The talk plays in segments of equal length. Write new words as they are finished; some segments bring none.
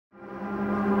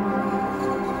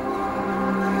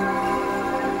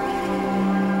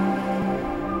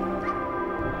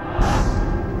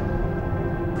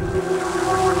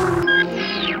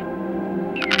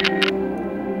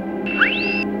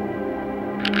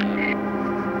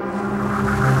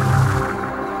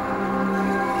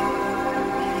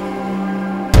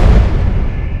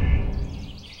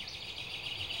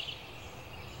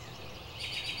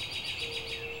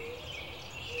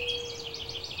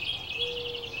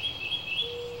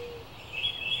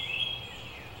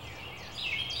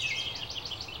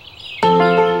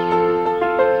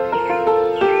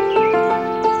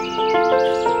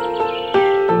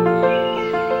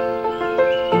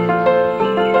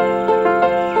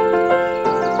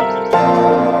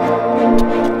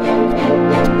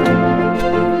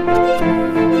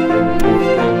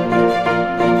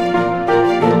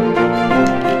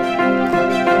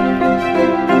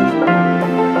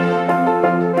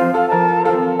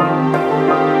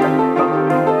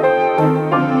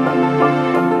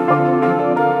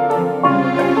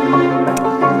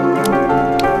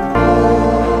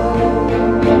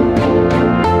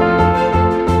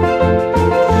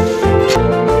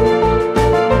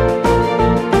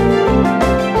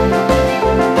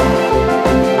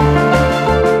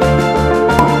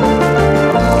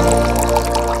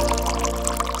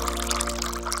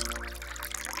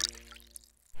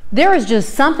There is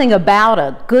just something about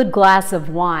a good glass of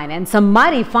wine, and some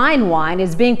mighty fine wine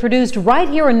is being produced right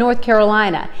here in North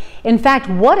Carolina. In fact,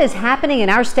 what is happening in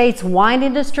our state's wine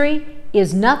industry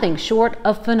is nothing short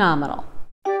of phenomenal.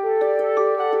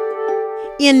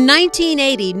 In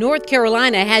 1980, North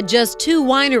Carolina had just 2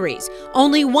 wineries.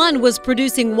 Only one was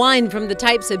producing wine from the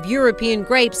types of European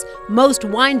grapes most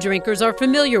wine drinkers are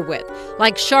familiar with,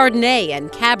 like Chardonnay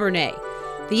and Cabernet.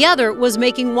 The other was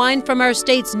making wine from our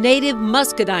state's native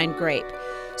muscadine grape.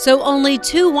 So only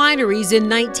 2 wineries in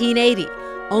 1980,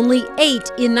 only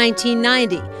 8 in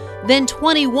 1990, then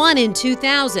 21 in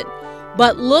 2000.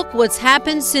 But look what's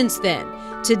happened since then.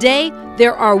 Today,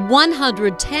 there are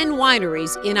 110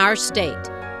 wineries in our state.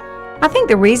 I think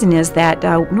the reason is that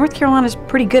North Carolina is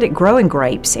pretty good at growing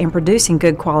grapes and producing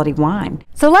good quality wine.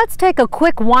 So let's take a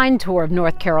quick wine tour of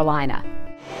North Carolina.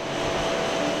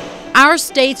 Our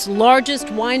state's largest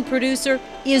wine producer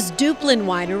is Duplin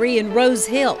Winery in Rose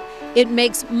Hill. It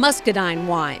makes muscadine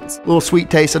wines. A little sweet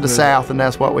taste of the South, and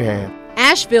that's what we have.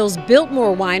 Asheville's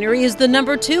Biltmore Winery is the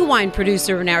 #2 wine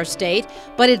producer in our state,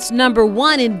 but it's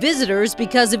 #1 in visitors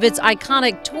because of its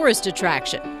iconic tourist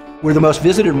attraction. We're the most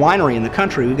visited winery in the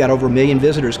country. We've got over 1 million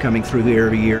visitors coming through here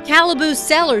every year. Calaboose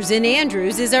Cellars in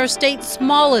Andrews is our state's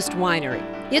smallest winery.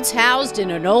 It's housed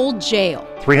in an old jail.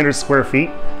 300 square feet.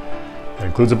 That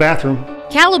includes a bathroom.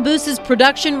 Calaboose's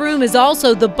production room is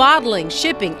also the bottling,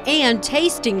 shipping, and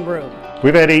tasting room.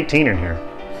 We've had 18 in here,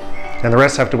 and the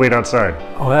rest have to wait outside.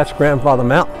 Oh, that's Grandfather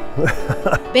Mountain.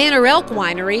 Banner Elk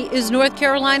Winery is North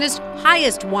Carolina's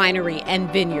highest winery and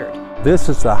vineyard. This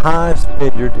is the highest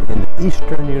vineyard in the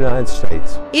eastern United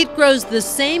States. It grows the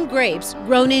same grapes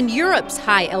grown in Europe's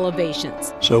high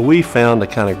elevations. So we found the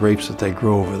kind of grapes that they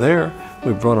grow over there.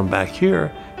 We brought them back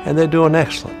here, and they're doing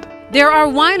excellent. There are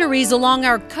wineries along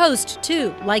our coast,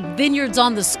 too, like vineyards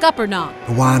on the Scuppernong.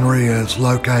 The winery is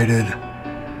located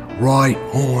right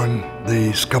on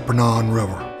the Scuppernong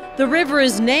River. The river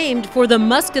is named for the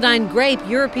muscadine grape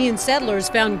European settlers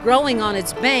found growing on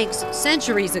its banks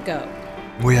centuries ago.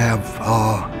 We have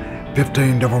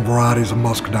 15 different varieties of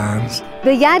muscadines.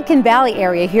 The Yadkin Valley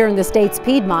area here in the state's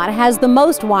Piedmont has the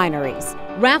most wineries.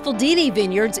 Raffaldini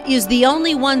Vineyards is the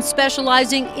only one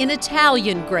specializing in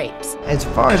Italian grapes. As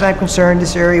far as I'm concerned,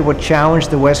 this area will challenge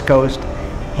the West Coast,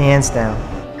 hands down.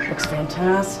 Looks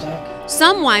fantastic.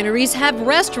 Some wineries have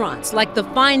restaurants, like the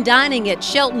fine dining at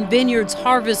Shelton Vineyards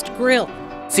Harvest Grill.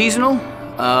 Seasonal,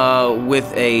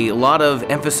 with a lot of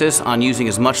emphasis on using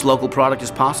as much local product as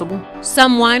possible.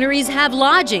 Some wineries have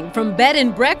lodging, from bed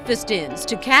and breakfast inns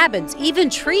to cabins, even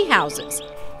tree houses.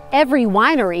 Every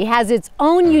winery has its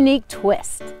own unique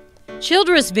twist.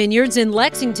 Childress Vineyards in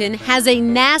Lexington has a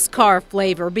NASCAR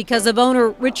flavor because of owner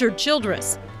Richard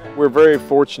Childress. We're very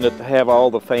fortunate to have all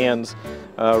the fans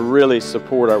really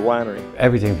support our winery.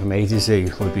 Everything from A to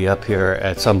Z would be up here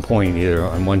at some point, either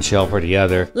on one shelf or the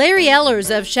other. Larry Ellers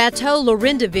of Chateau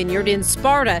Lorinda Vineyard in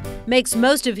Sparta makes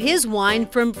most of his wine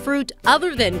from fruit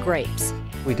other than grapes.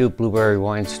 We do blueberry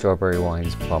wines, strawberry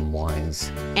wines, plum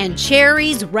wines. And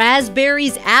cherries,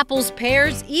 raspberries, apples,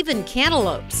 pears, even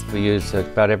cantaloupes. We use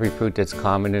about every fruit that's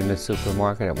common in the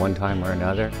supermarket at one time or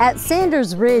another. At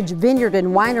Sanders Ridge Vineyard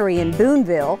and Winery in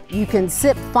Boonville, you can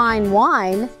sip fine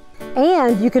wine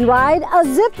and you can ride a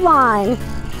zip line.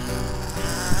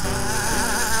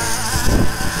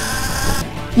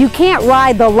 You can't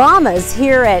ride the llamas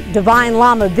here at Divine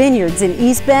Llama Vineyards in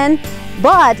East Bend,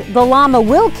 but the llama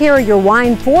will carry your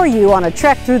wine for you on a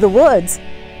trek through the woods.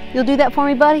 You'll do that for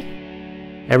me, buddy?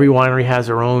 Every winery has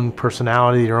their own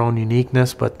personality, their own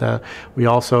uniqueness, but we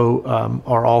also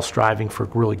are all striving for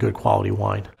really good quality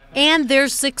wine. And they're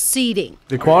succeeding.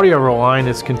 The quality of our wine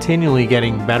is continually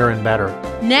getting better and better.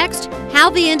 Next, how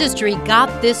the industry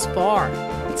got this far.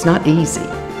 It's not easy.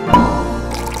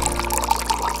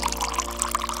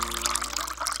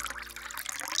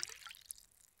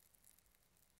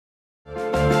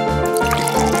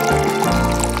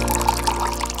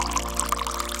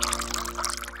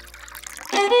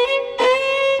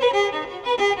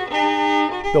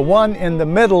 The one in the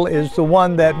middle is the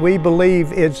one that we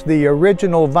believe is the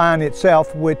original vine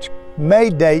itself, which may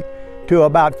date to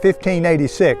about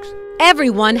 1586.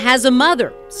 Everyone has a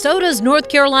mother. So does North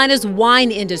Carolina's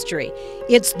wine industry.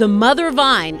 It's the mother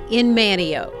vine in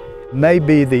Manteo. May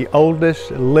be the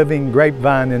oldest living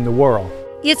grapevine in the world.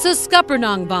 It's a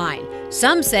Scuppernong vine.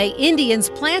 Some say Indians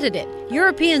planted it,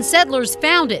 European settlers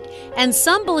found it, and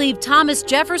some believe Thomas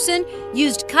Jefferson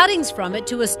used cuttings from it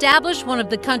to establish one of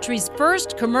the country's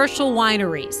first commercial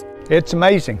wineries. It's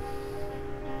amazing,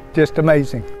 just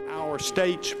amazing. Our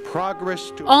state's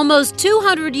progress to... Almost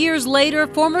 200 years later,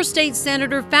 former State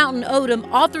Senator Fountain Odom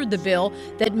authored the bill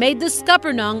that made the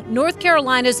Scuppernong North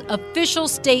Carolina's official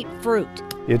state fruit.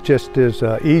 It just is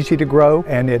easy to grow,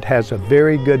 and it has a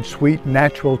very good, sweet,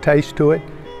 natural taste to it,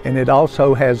 and it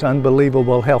also has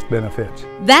unbelievable health benefits.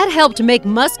 That helped make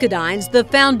muscadines the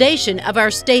foundation of our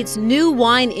state's new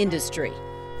wine industry.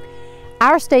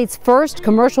 Our state's first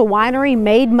commercial winery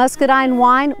made muscadine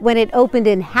wine when it opened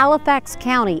in Halifax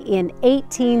County in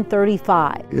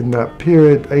 1835. In that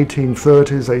period,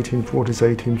 1830s,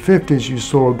 1840s, 1850s, you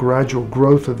saw a gradual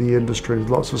growth of the industry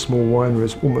with lots of small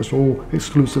wineries, almost all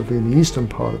exclusively in the eastern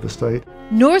part of the state.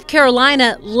 North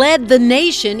Carolina led the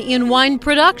nation in wine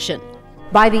production.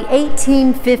 By the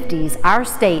 1850s, our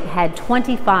state had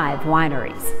 25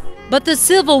 wineries. But the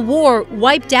Civil War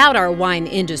wiped out our wine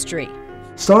industry.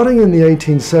 Starting in the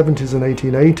 1870s and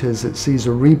 1880s, it sees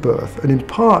a rebirth, and in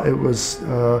part it was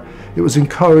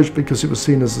encouraged because it was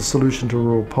seen as a solution to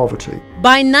rural poverty.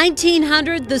 By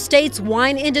 1900, the state's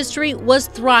wine industry was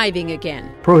thriving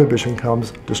again. Prohibition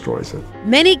comes, destroys it.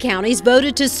 Many counties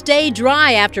voted to stay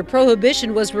dry after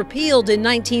Prohibition was repealed in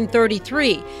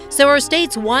 1933, so our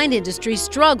state's wine industry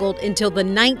struggled until the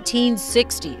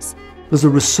 1960s. There's a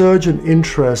resurgent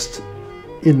interest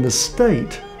in the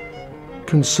state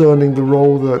concerning the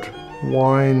role that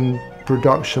wine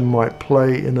production might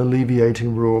play in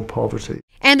alleviating rural poverty.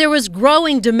 And there was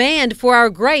growing demand for our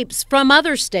grapes from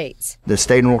other states. The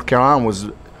state of North Carolina was,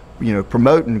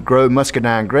 promoting to grow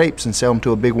muscadine grapes and sell them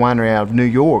to a big winery out of New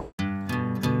York.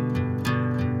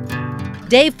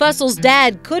 Dave Fussel's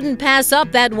dad couldn't pass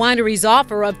up that winery's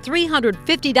offer of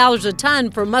 $350 a ton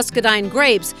for muscadine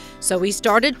grapes, so he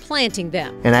started planting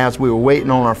them. And as we were waiting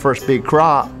on our first big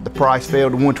crop, the price fell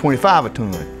to $125 a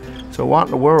ton. So what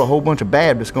in the world a whole bunch of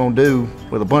Baptists gonna do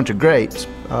with a bunch of grapes?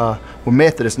 We're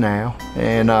Methodists now,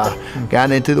 and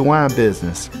got into the wine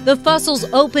business. The Fussels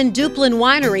opened Duplin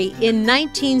Winery in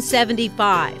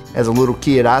 1975. As a little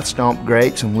kid, I stomped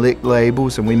grapes and licked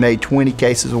labels, and we made 20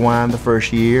 cases of wine the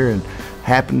first year and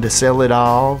happened to sell it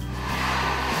all.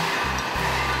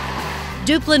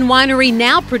 Duplin Winery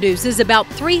now produces about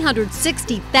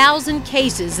 360,000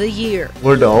 cases a year.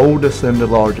 We're the oldest and the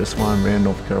largest winery in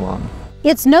North Carolina.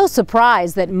 It's no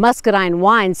surprise that muscadine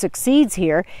wine succeeds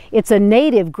here. It's a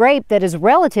native grape that is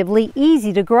relatively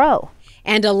easy to grow.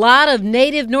 And a lot of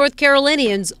native North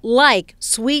Carolinians like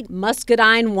sweet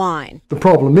muscadine wine. The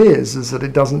problem is that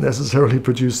it doesn't necessarily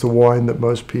produce the wine that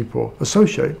most people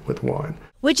associate with wine,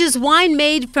 which is wine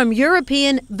made from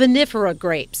European vinifera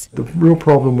grapes. The real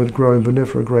problem with growing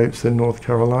vinifera grapes in North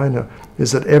Carolina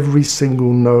is that every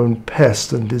single known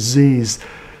pest and disease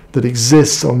that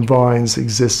exists on vines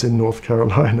exists in North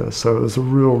Carolina, so there's a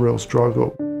real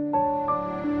struggle.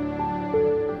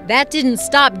 That didn't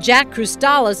stop Jack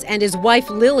Crustalis and his wife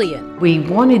Lillian. We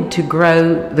wanted to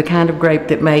grow the kind of grape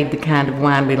that made the kind of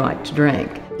wine we like to drink.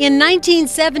 In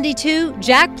 1972,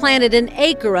 Jack planted an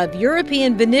acre of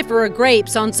European vinifera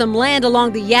grapes on some land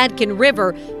along the Yadkin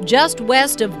River, just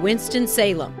west of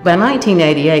Winston-Salem. By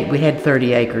 1988, we had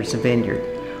 30 acres of vineyard,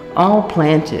 all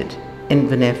planted in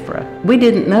vinifera. We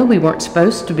didn't know we weren't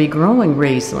supposed to be growing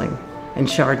Riesling and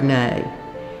Chardonnay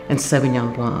and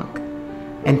Sauvignon Blanc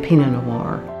and Pinot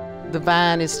Noir. The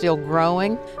vine is still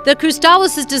growing. The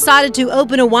Crustalises decided to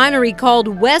open a winery called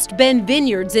West Bend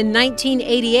Vineyards in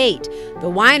 1988. The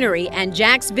winery and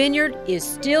Jack's vineyard is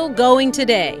still going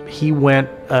today. He went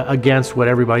against what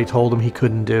everybody told him he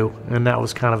couldn't do, and that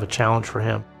was kind of a challenge for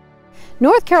him.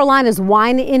 North Carolina's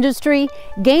wine industry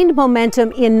gained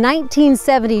momentum in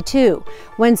 1972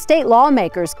 when state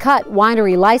lawmakers cut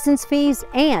winery license fees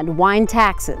and wine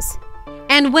taxes.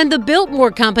 And when the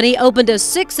Biltmore Company opened a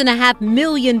 $6.5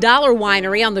 million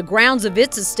winery on the grounds of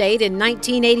its estate in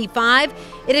 1985,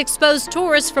 it exposed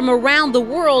tourists from around the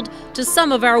world to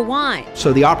some of our wine.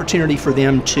 So the opportunity for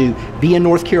them to be in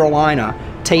North Carolina,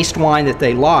 taste wine that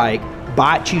they like,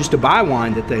 choose to buy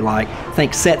wine that they like, I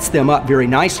think sets them up very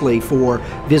nicely for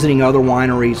visiting other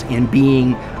wineries and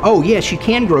being, oh yes, you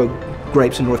can grow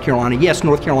grapes in North Carolina. Yes,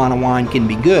 North Carolina wine can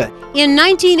be good. In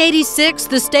 1986,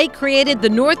 the state created the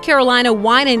North Carolina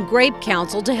Wine and Grape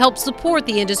Council to help support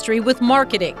the industry with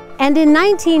marketing. And in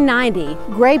 1990,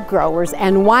 grape growers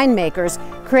and winemakers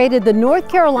created the North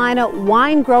Carolina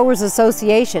Wine Growers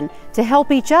Association to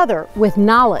help each other with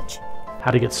knowledge.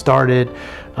 How to get started,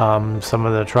 some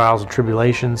of the trials and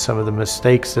tribulations, some of the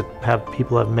mistakes that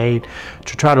people have made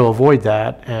to try to avoid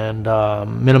that and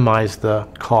minimize the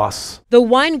costs. The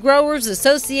Wine Growers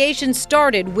Association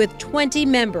started with 20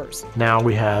 members. Now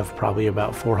we have probably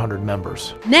about 400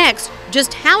 members. Next,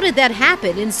 just how did that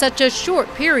happen in such a short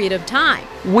period of time?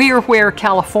 We're where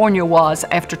California was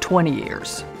after 20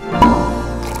 years.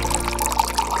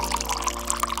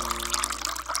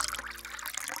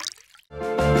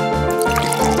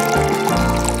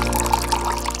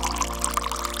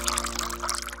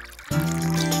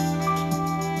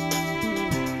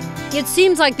 It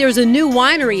seems like there's a new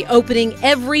winery opening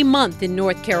every month in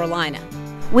North Carolina.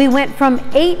 We went from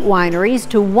 8 wineries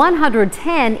to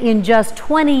 110 in just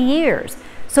 20 years.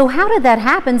 So how did that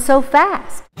happen so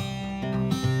fast?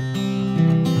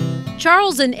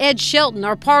 Charles and Ed Shelton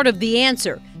are part of the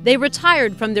answer. They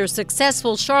retired from their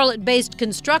successful Charlotte-based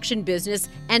construction business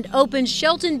and opened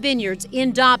Shelton Vineyards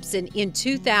in Dobson in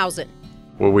 2000.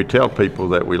 Well, we tell people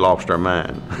that we lost our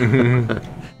mind.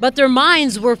 But their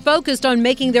minds were focused on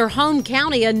making their home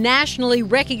county a nationally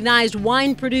recognized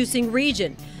wine-producing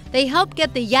region. They helped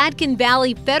get the Yadkin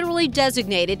Valley federally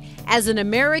designated as an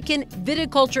American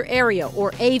Viticulture Area,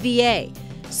 or AVA.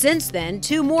 Since then,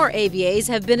 2 more AVAs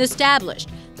have been established,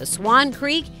 the Swan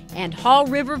Creek and Hall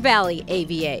River Valley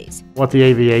AVAs. What the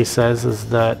AVA says is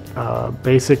that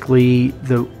basically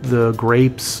the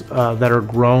grapes that are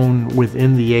grown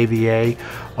within the AVA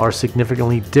are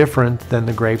significantly different than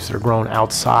the grapes that are grown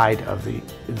outside of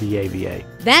the AVA.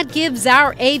 That gives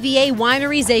our AVA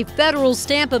wineries a federal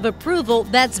stamp of approval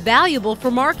that's valuable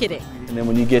for marketing. And then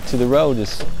when you get to the road,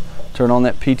 just turn on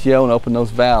that PTO and open those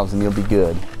valves and you'll be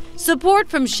good. Support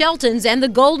from Shelton's and the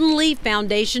Golden Leaf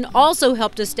Foundation also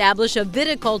helped establish a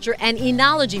viticulture and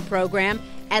enology program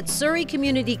at Surry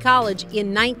Community College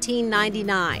in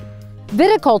 1999.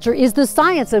 Viticulture is the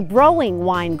science of growing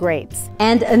wine grapes,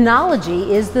 and enology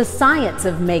is the science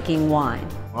of making wine.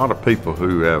 A lot of people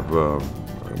who have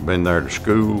been there to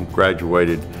school,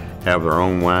 graduated, have their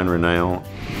own winery now.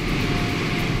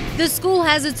 The school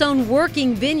has its own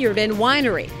working vineyard and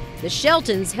winery. The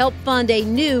Sheltons helped fund a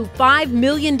new $5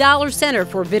 million center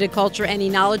for viticulture and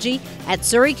enology at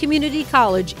Surry Community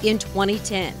College in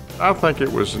 2010. I think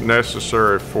it was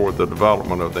necessary for the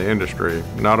development of the industry,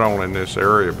 not only in this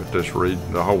area, but this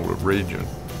the whole region.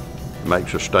 It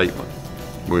makes a statement.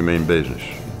 We mean business.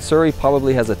 Surry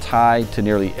probably has a tie to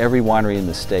nearly every winery in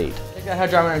the state. Take that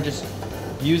head dryer and just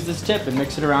use this tip and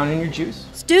mix it around in your juice.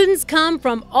 Students come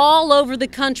from all over the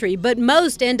country, but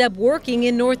most end up working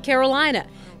in North Carolina.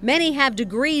 Many have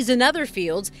degrees in other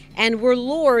fields and were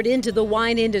lured into the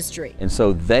wine industry. And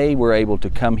so they were able to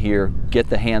come here,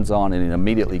 get the hands-on, and then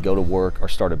immediately go to work or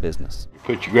start a business.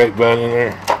 Put your grapevine in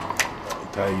there,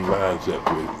 tie your vines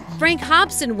up with it. Frank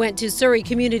Hobson went to Surry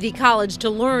Community College to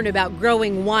learn about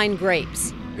growing wine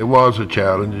grapes. It was a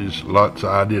challenge. There's lots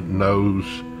I didn't know,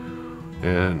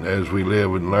 and as we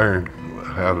live and learn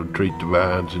how to treat the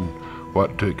vines and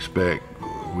what to expect,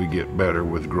 we get better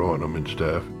with growing them and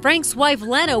stuff. Frank's wife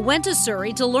Lena went to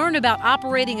Surry to learn about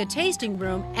operating a tasting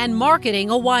room and marketing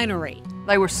a winery.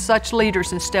 They were such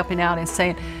leaders in stepping out and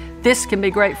saying, this can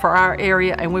be great for our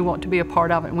area and we want to be a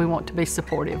part of it and we want to be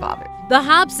supportive of it. The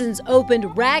Hobsons opened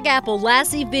Ragapple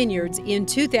Lassie Vineyards in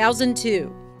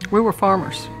 2002. We were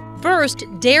farmers. First,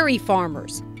 dairy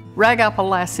farmers. Ragapple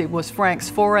Lassie was Frank's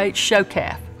 4-H show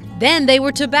calf. Then they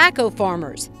were tobacco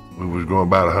farmers. We was growing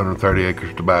about 130 acres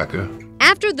of tobacco.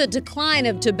 After the decline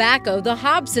of tobacco, the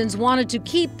Hobsons wanted to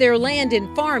keep their land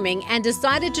in farming and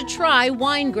decided to try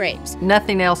wine grapes.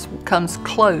 Nothing else comes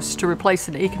close to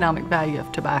replacing the economic value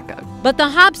of tobacco. But the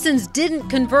Hobsons didn't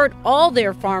convert all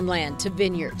their farmland to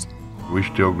vineyards. We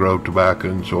still grow tobacco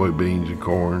and soybeans and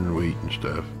corn and wheat and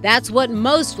stuff. That's what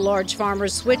most large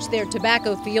farmers switch their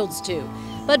tobacco fields to.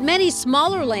 But many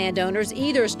smaller landowners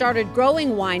either started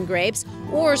growing wine grapes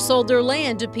or sold their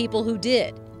land to people who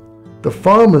did. The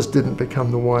farmers didn't become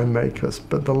the winemakers,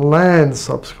 but the land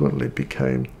subsequently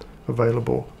became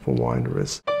available for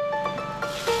wineries.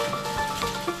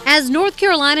 As North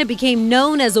Carolina became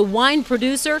known as a wine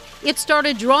producer, it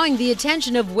started drawing the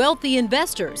attention of wealthy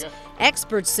investors.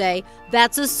 Experts say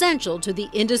that's essential to the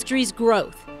industry's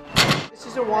growth. This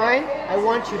is a wine I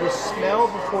want you to smell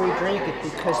before you drink it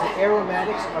because the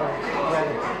aromatics are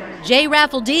incredible. Jay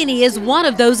Raffaldini is one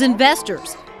of those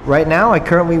investors. Right now, I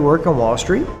currently work on Wall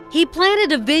Street. He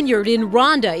planted a vineyard in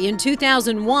Rhonda in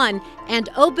 2001 and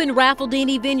opened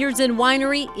Raffaldini Vineyards and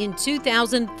Winery in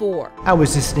 2004. I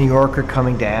was this New Yorker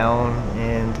coming down,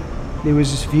 and there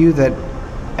was this view that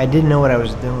I didn't know what I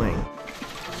was doing.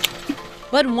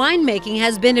 But winemaking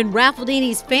has been in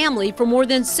Raffaldini's family for more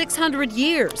than 600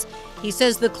 years. He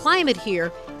says the climate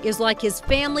here is like his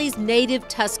family's native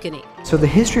Tuscany. So the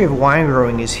history of wine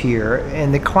growing is here,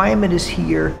 and the climate is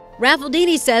here.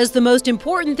 Raffaldini says the most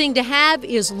important thing to have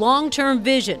is long-term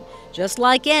vision, just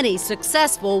like any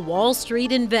successful Wall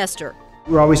Street investor.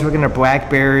 We're always looking at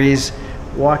blackberries,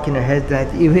 walking ahead.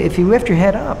 If you lift your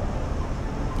head up,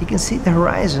 you can see the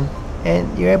horizon,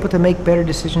 and you're able to make better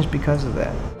decisions because of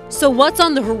that. So what's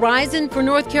on the horizon for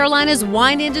North Carolina's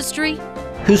wine industry?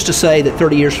 Who's to say that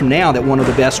 30 years from now that one of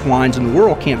the best wines in the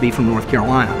world can't be from North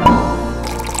Carolina?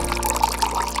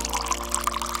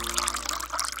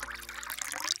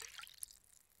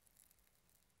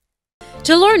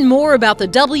 To learn more about the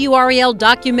WRAL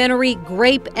documentary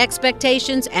Grape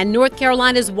Expectations and North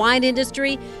Carolina's wine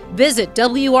industry, visit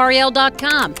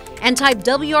WRAL.com and type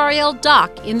WRAL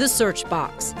Doc in the search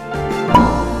box.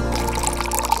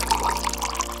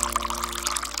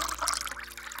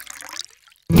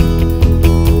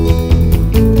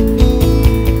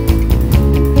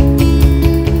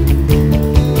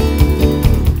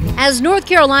 As North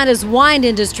Carolina's wine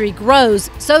industry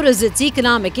grows, so does its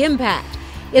economic impact.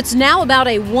 It's now about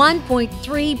a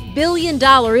 $1.3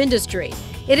 billion industry.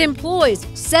 It employs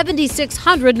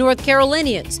 7,600 North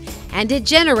Carolinians, and it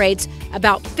generates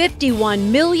about $51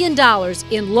 million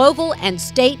in local and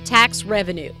state tax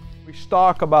revenue. We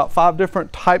stock about 5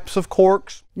 different types of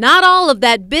corks. Not all of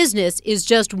that business is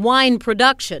just wine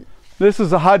production. This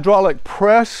is a hydraulic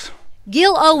press.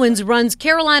 Gil Owens runs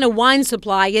Carolina Wine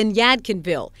Supply in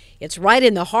Yadkinville. It's right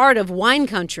in the heart of wine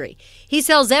country. He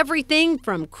sells everything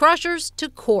from crushers to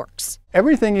corks.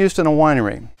 Everything used in a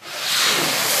winery.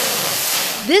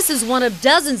 This is one of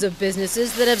dozens of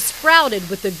businesses that have sprouted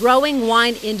with the growing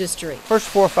wine industry. First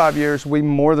 4 or 5 years, we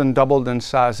more than doubled in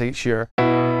size each year.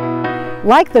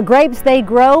 Like the grapes they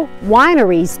grow,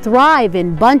 wineries thrive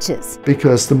in bunches.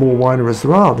 Because the more wineries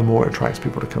there are, the more it attracts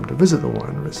people to come to visit the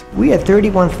wineries. We had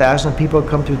 31,000 people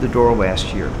come through the door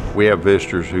last year. We have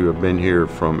visitors who have been here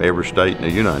from every state in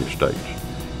the United States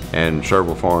and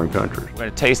several foreign countries. We're going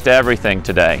to taste everything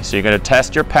today, so you're going to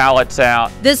test your palates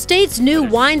out. The state's new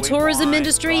wine tourism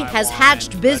industry has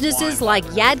hatched businesses like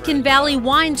Yadkin Valley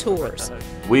Wine Tours.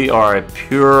 We are a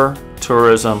pure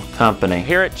tourism company.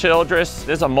 Here at Childress,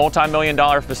 this is a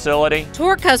multi-million-dollar facility.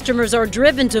 Tour customers are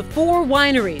driven to 4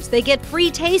 wineries. They get free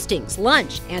tastings,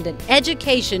 lunch, and an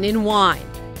education in wine.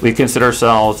 We consider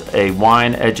ourselves a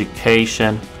wine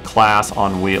education class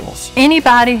on wheels.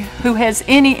 Anybody who has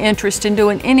any interest in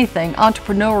doing anything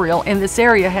entrepreneurial in this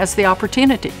area has the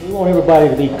opportunity. We want everybody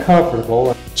to be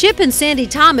comfortable. Chip and Sandy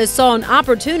Thomas saw an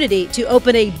opportunity to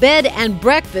open a bed and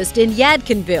breakfast in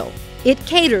Yadkinville. It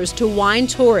caters to wine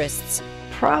tourists.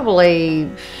 Probably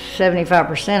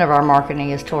 75% of our marketing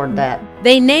is toward that.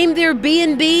 They named their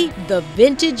B&B the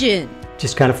Vintage Inn.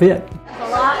 Just kind of fit. There's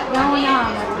a lot going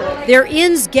on with it. Their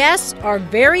inn's guests are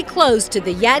very close to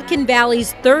the Yadkin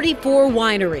Valley's 34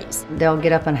 wineries. They'll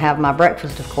get up and have my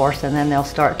breakfast, of course, and then they'll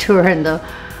start touring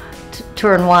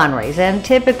wineries. And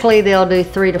typically they'll do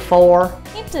 3 to 4.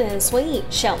 Hampton and Sweet,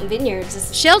 Shelton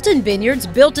Vineyards. Shelton Vineyards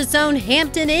built its own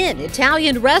Hampton Inn,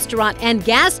 Italian restaurant and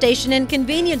gas station and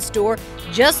convenience store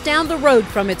just down the road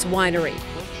from its winery.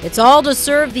 It's all to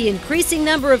serve the increasing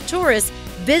number of tourists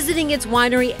visiting its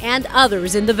winery and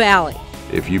others in the valley.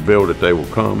 If you build it, they will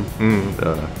come,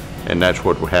 and that's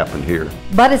what will happen here.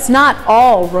 But it's not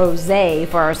all rosé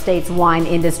for our state's wine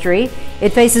industry.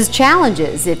 It faces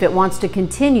challenges if it wants to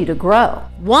continue to grow.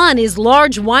 One is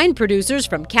large wine producers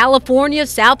from California,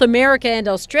 South America, and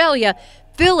Australia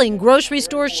filling grocery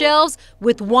store shelves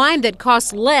with wine that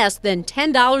costs less than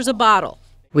 $10 a bottle.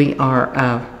 We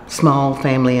are small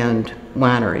family-owned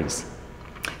wineries,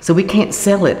 so we can't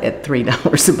sell it at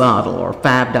 $3 a bottle or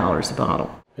 $5 a bottle.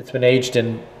 It's been aged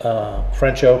in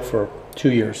French oak for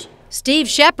 2 years. Steve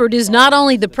Shepard is not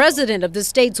only the president of the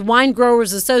state's Wine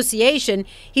Growers Association,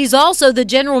 he's also the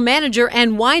general manager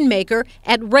and winemaker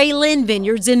at Ray Lynn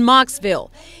Vineyards in Mocksville.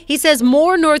 He says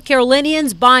more North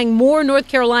Carolinians buying more North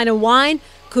Carolina wine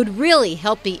could really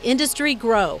help the industry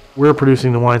grow. We're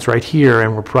producing the wines right here,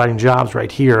 and we're providing jobs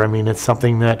right here. I mean, it's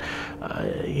something that,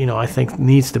 I think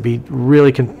needs to be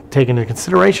really taken into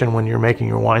consideration when you're making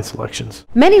your wine selections.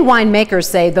 Many winemakers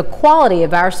say the quality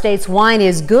of our state's wine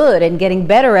is good and getting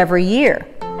better every year.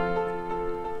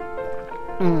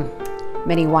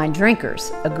 Many wine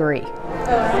drinkers agree.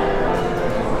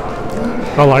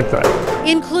 I like that.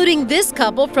 Including this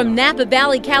couple from Napa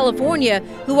Valley, California,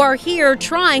 who are here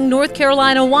trying North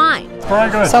Carolina wine. Very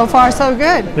good. So far, so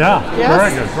good. Yeah, Yes.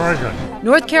 very good, very good.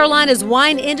 North Carolina's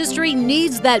wine industry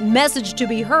needs that message to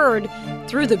be heard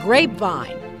through the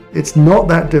grapevine. It's not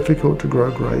that difficult to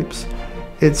grow grapes.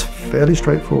 It's fairly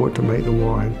straightforward to make the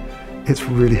wine. It's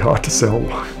really hard to sell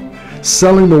wine.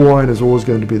 Selling the wine is always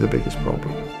going to be the biggest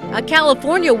problem. A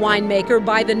California winemaker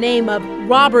by the name of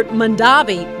Robert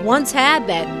Mondavi once had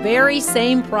that very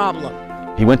same problem.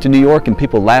 He went to New York and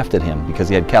people laughed at him because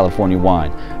he had California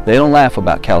wine. They don't laugh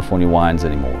about California wines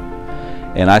anymore.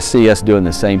 And I see us doing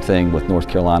the same thing with North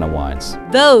Carolina wines.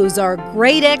 Those are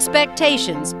great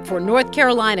expectations for North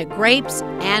Carolina grapes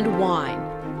and wine.